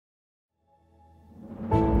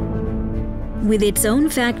With its own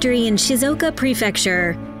factory in Shizuoka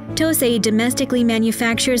Prefecture, TOSEI domestically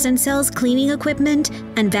manufactures and sells cleaning equipment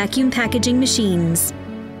and vacuum packaging machines.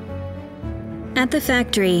 At the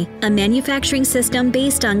factory, a manufacturing system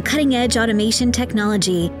based on cutting-edge automation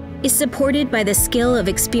technology is supported by the skill of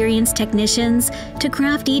experienced technicians to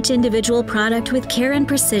craft each individual product with care and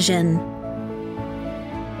precision.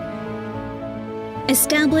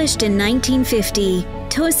 Established in 1950,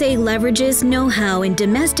 TOSEI leverages know-how in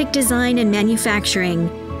domestic design and manufacturing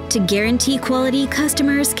to guarantee quality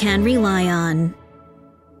customers can rely on.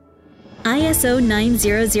 ISO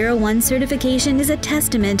 9001 certification is a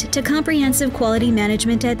testament to comprehensive quality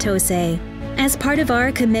management at TOSEI. As part of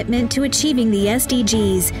our commitment to achieving the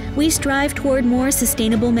SDGs, we strive toward more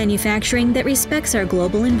sustainable manufacturing that respects our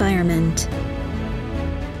global environment.